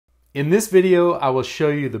In this video, I will show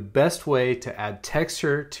you the best way to add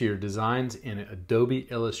texture to your designs in Adobe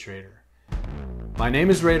Illustrator. My name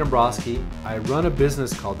is Ray Dombrowski. I run a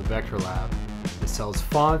business called the Vector Lab that sells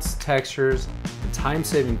fonts, textures, and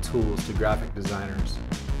time-saving tools to graphic designers.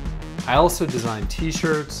 I also design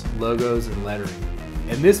t-shirts, logos, and lettering.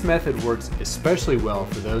 And this method works especially well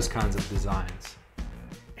for those kinds of designs.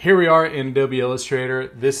 Here we are in Adobe Illustrator.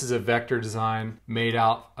 This is a vector design made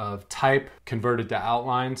out of type converted to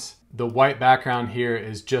outlines. The white background here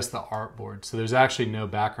is just the artboard, so there's actually no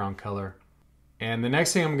background color. And the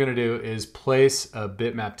next thing I'm going to do is place a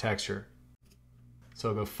bitmap texture. So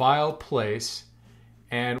I'll go File, Place,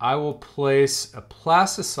 and I will place a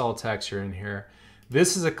plastisol texture in here.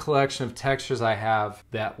 This is a collection of textures I have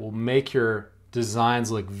that will make your designs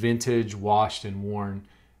look vintage, washed, and worn,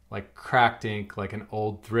 like cracked ink, like an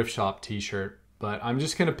old thrift shop t-shirt. But I'm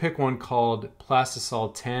just going to pick one called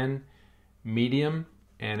Plastisol 10 Medium,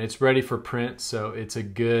 and it's ready for print, so it's a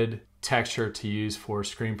good texture to use for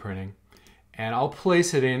screen printing. And I'll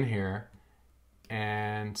place it in here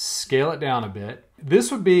and scale it down a bit.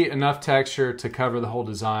 This would be enough texture to cover the whole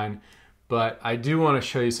design, but I do want to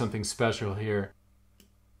show you something special here.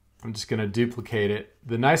 I'm just going to duplicate it.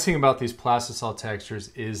 The nice thing about these plastisol textures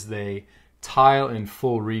is they tile in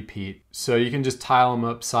full repeat. So you can just tile them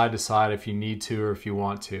up side to side if you need to or if you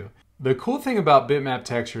want to. The cool thing about bitmap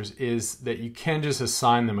textures is that you can just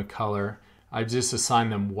assign them a color. I just assign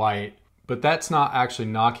them white, but that's not actually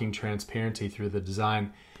knocking transparency through the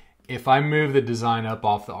design. If I move the design up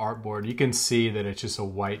off the artboard, you can see that it's just a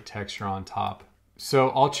white texture on top. So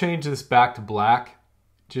I'll change this back to black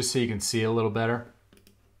just so you can see a little better.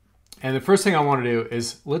 And the first thing I want to do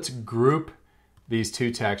is let's group these two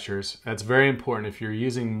textures. That's very important. If you're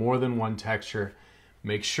using more than one texture,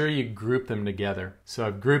 make sure you group them together. So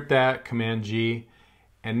I've grouped that, Command G.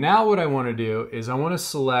 And now what I want to do is I want to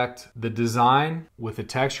select the design with the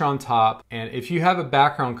texture on top. And if you have a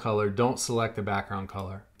background color, don't select the background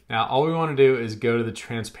color. Now all we want to do is go to the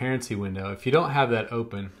transparency window. If you don't have that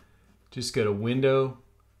open, just go to Window,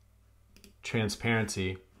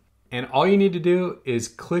 Transparency. And all you need to do is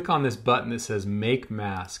click on this button that says Make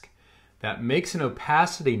Mask. That makes an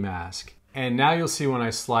opacity mask. And now you'll see when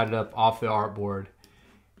I slide it up off the artboard,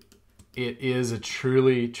 it is a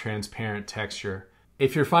truly transparent texture.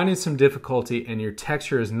 If you're finding some difficulty and your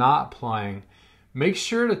texture is not applying, make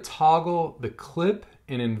sure to toggle the clip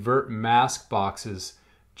and invert mask boxes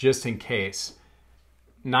just in case.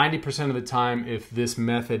 90% of the time, if this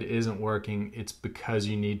method isn't working, it's because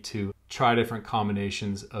you need to try different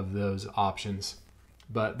combinations of those options.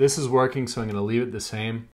 But this is working, so I'm going to leave it the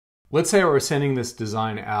same. Let's say we're sending this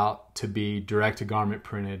design out to be direct-to-garment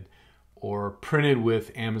printed or printed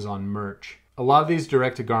with Amazon merch. A lot of these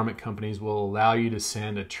direct-to-garment companies will allow you to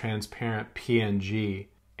send a transparent PNG,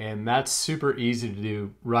 and that's super easy to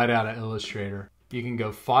do right out of Illustrator. You can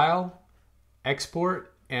go File,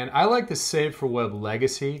 Export, and I like to save for Web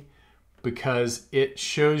Legacy because it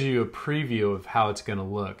shows you a preview of how it's going to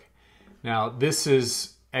look. Now this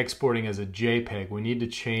is exporting as a JPEG. We need to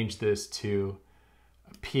change this to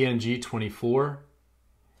PNG 24,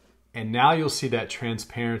 and now you'll see that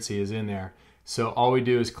transparency is in there. So all we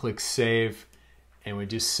do is click Save, and we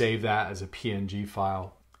just save that as a PNG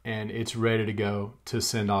file, and it's ready to go to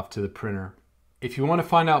send off to the printer. If you want to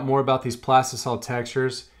find out more about these plastisol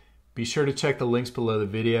textures, be sure to check the links below the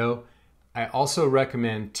video. I also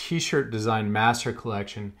recommend T-Shirt Design Master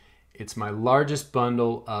Collection. It's my largest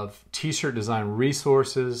bundle of t-shirt design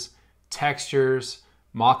resources, textures,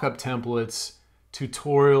 mock-up templates,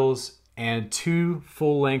 tutorials, and 2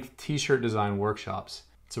 full-length t-shirt design workshops.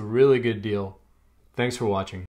 It's a really good deal. Thanks for watching.